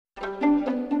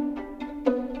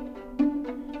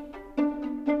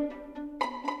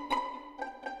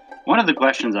One of the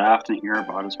questions I often hear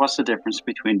about is what's the difference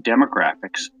between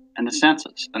demographics and the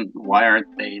census, and why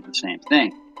aren't they the same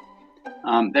thing?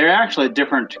 They're actually a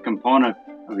different component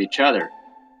of each other.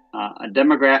 A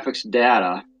demographics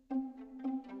data,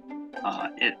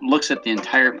 it looks at the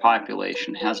entire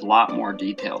population, has a lot more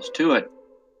details to it,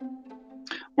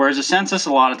 whereas a census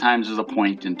a lot of times is a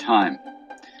point in time,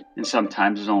 and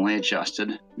sometimes is only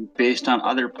adjusted based on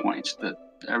other points that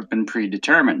have been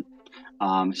predetermined.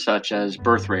 Such as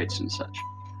birth rates and such.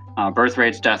 Birth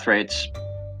rates, death rates,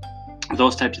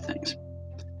 those types of things.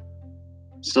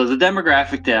 So the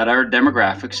demographic data, or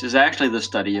demographics, is actually the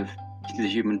study of the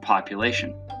human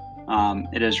population.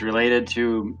 It is related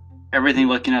to everything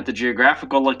looking at the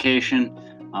geographical location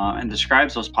and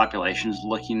describes those populations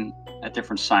looking at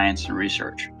different science and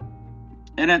research.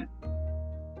 And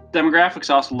demographics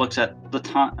also looks at the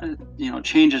time,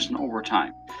 changes over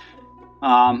time.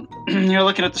 You're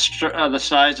looking at the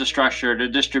size, the structure, the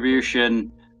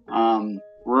distribution,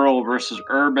 rural versus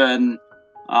urban,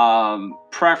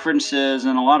 preferences,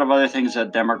 and a lot of other things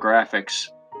that demographics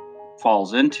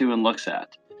falls into and looks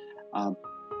at.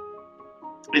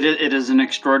 It is an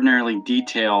extraordinarily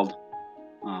detailed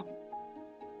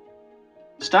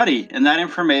study, and that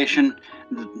information,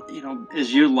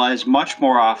 is utilized much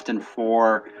more often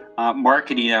for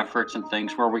marketing efforts and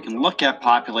things where we can look at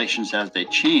populations as they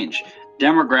change.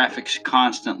 Demographics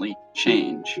constantly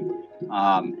change,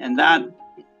 and that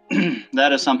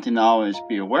that is something to always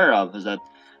be aware of, is that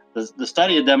the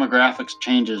study of demographics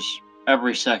changes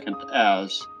every second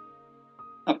as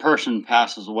a person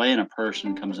passes away and a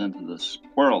person comes into this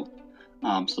world.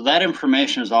 So that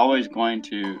information is always going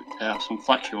to have some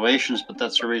fluctuations, but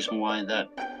that's the reason why that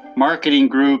marketing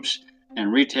groups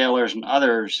and retailers and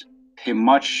others pay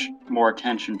much more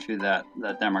attention to that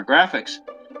demographics.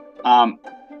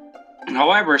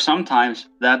 However, sometimes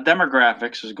that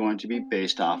demographics is going to be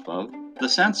based off of the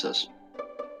census.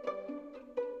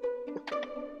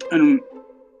 And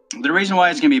the reason why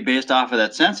it's going to be based off of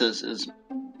that census is,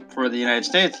 for the United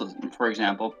States, for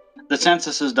example, the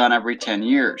census is done every 10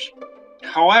 years.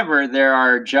 However, there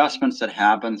are adjustments that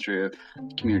happen through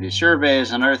community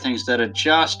surveys and other things that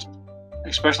adjust,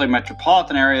 especially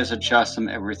metropolitan areas, adjust them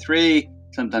every 3,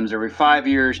 sometimes every 5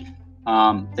 years.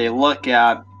 They look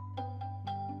at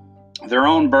their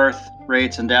own birth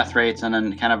rates and death rates and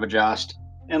then kind of adjust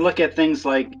and look at things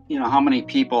like, how many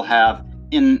people have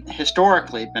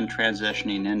historically been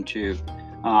transitioning into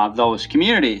those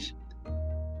communities.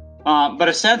 But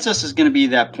a census is going to be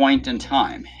that point in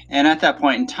time. And at that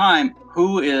point in time,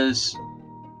 who does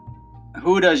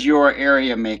your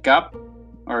area make up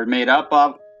or made up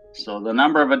of? So the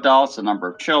number of adults, the number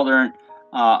of children,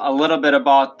 a little bit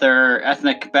about their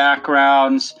ethnic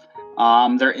backgrounds,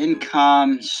 their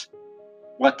incomes,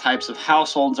 what types of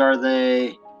households are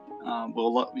they?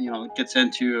 It gets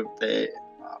into if they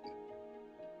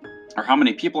or how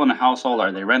many people in a household.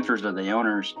 Are they renters? Are they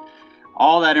owners?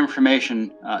 All that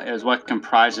information is what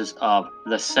comprises of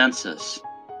the census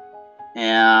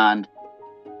and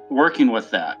working with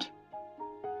that.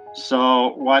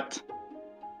 So what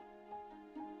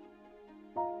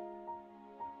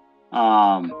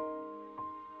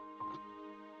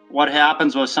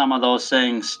happens with some of those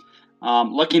things,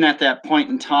 looking at that point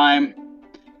in time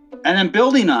and then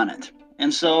building on it.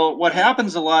 And so what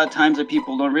happens a lot of times that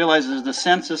people don't realize is the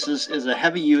census is a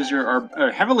heavy user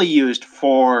or heavily used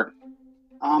for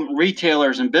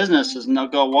retailers and businesses, and they'll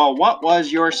go, well, what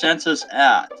was your census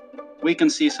at? We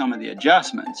can see some of the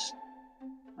adjustments,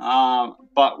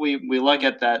 but we look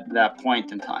at that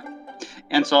point in time.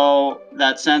 And so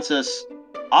that census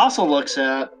also looks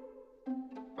at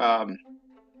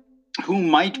who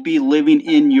might be living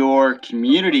in your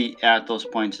community at those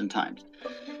points in time.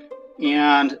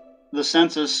 And the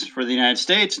census for the United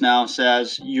States now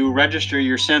says you register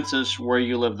your census where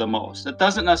you live the most. That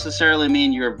doesn't necessarily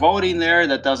mean you're voting there.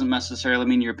 That doesn't necessarily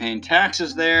mean you're paying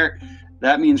taxes there.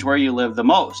 That means where you live the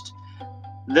most.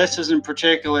 This isn't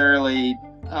particularly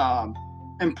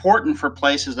important for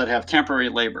places that have temporary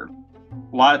labor.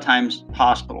 A lot of times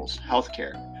hospitals,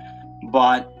 healthcare.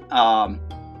 But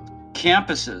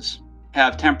campuses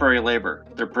have temporary labor.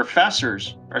 Their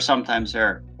professors are sometimes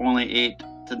there only 8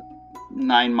 to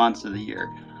 9 months of the year.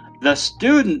 The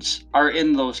students are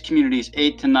in those communities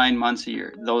 8 to 9 months a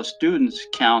year. Those students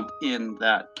count in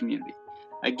that community.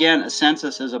 Again, a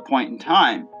census is a point in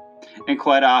time, and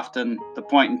quite often the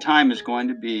point in time is going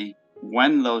to be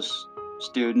when those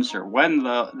students or when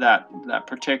that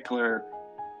particular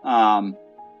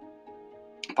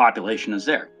population is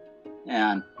there.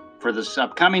 And for this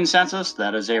upcoming census,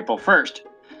 that is April 1st.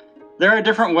 There are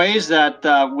different ways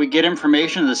that we get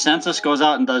information. The census goes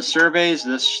out and does surveys.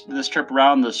 This trip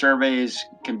around, the surveys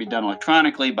can be done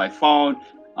electronically, by phone.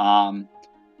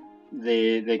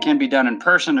 They can be done in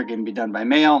person or can be done by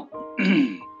mail.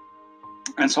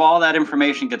 And so all that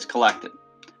information gets collected.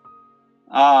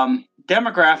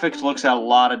 Demographics looks at a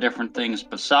lot of different things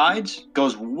besides,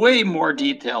 goes way more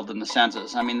detailed than the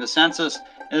census. I mean, the census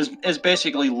is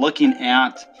basically looking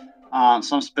at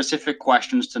some specific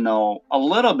questions to know a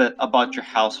little bit about your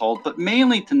household, but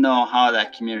mainly to know how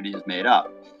that community is made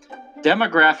up.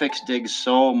 Demographics dig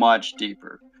so much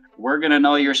deeper. We're going to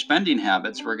know your spending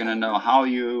habits. We're going to know how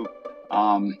you,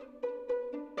 how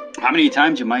many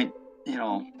times you might,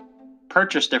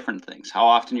 purchase different things, how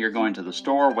often you're going to the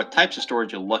store, what types of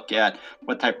stores you look at,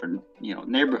 what type of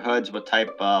neighborhoods, what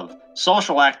type of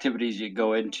social activities you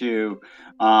go into,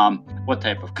 what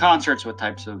type of concerts, what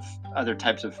types of other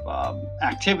types of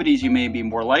activities you may be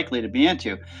more likely to be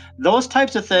into. Those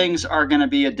types of things are going to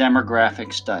be a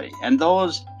demographic study, and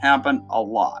those happen a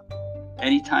lot.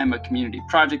 Anytime a community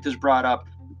project is brought up,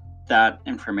 that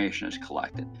information is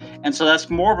collected. And so that's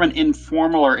more of an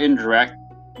informal or indirect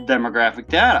demographic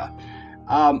data.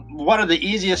 One of the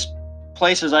easiest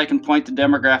places I can point to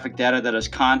demographic data that is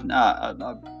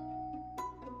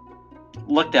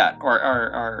looked at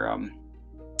or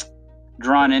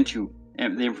drawn into,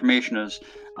 the information is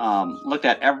looked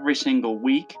at every single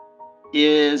week,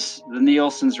 is the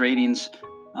Nielsen's ratings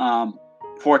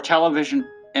for television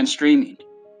and streaming.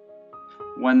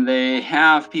 When they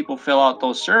have people fill out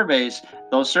those surveys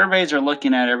are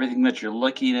looking at everything that you're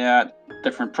looking at,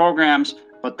 different programs,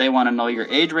 but they want to know your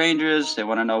age ranges. They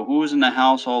want to know who's in the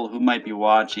household, who might be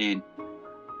watching,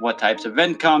 what types of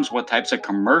incomes, what types of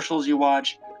commercials you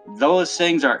watch. Those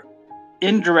things are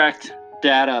indirect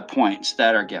data points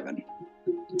that are given.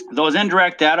 Those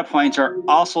indirect data points are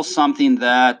also something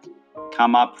that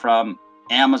come up from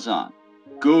Amazon,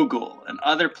 Google, and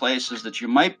other places that you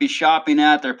might be shopping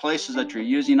at. They're places that you're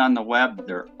using on the web.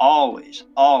 They're always,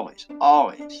 always,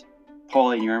 always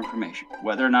pulling your information,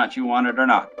 whether or not you want it or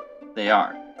not. They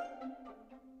are.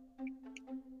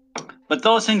 But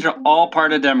those things are all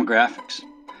part of demographics.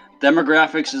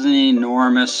 Demographics is an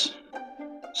enormous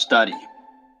study.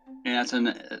 And it's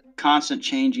a constant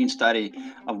changing study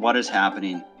of what is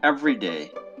happening every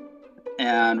day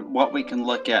and what we can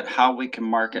look at, how we can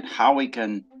market, how we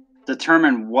can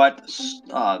determine what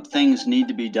things need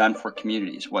to be done for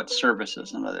communities, what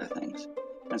services and other things.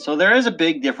 And so there is a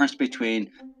big difference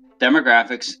between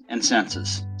demographics and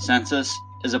census. Census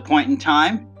is a point in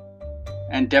time,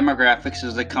 and demographics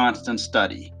is a constant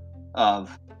study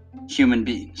of human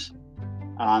beings.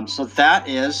 So that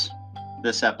is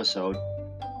this episode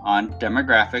on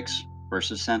demographics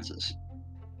versus census.